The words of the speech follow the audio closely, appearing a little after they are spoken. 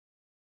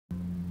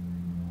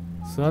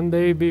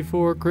Sunday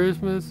before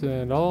Christmas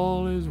and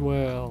all is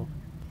well.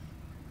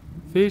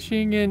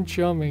 Fishing and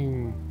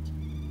chumming.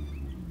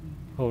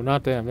 Oh,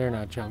 not them. They're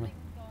not chumming.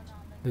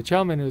 The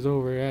chumming is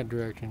over that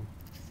direction.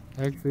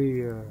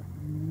 Actually,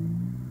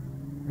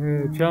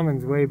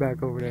 chumming's way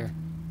back over there.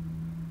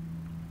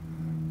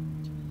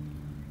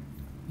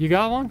 You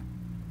got one?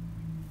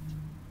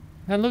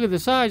 And look at the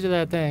size of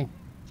that thing.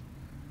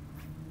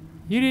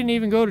 You didn't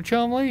even go to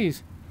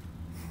Chumley's.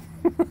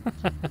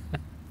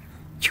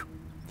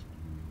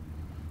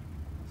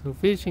 So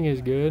fishing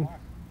is good.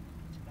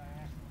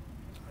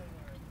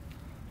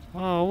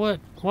 Oh,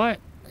 what?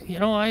 You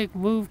know, I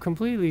moved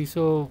completely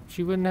so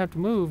she wouldn't have to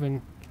move,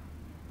 and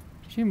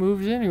she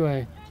moves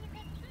anyway.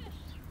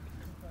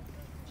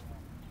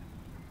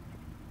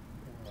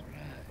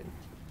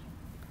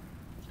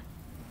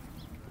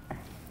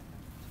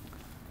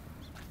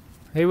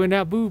 Hey, when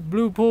that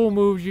blue pole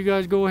moves, you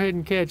guys go ahead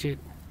and catch it.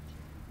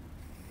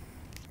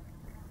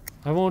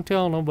 I won't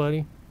tell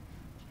nobody.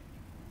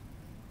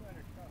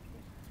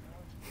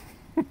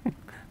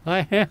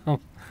 I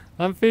am.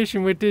 I'm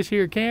fishing with this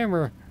here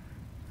camera.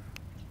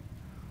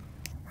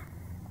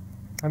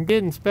 I'm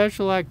getting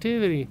special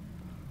activity.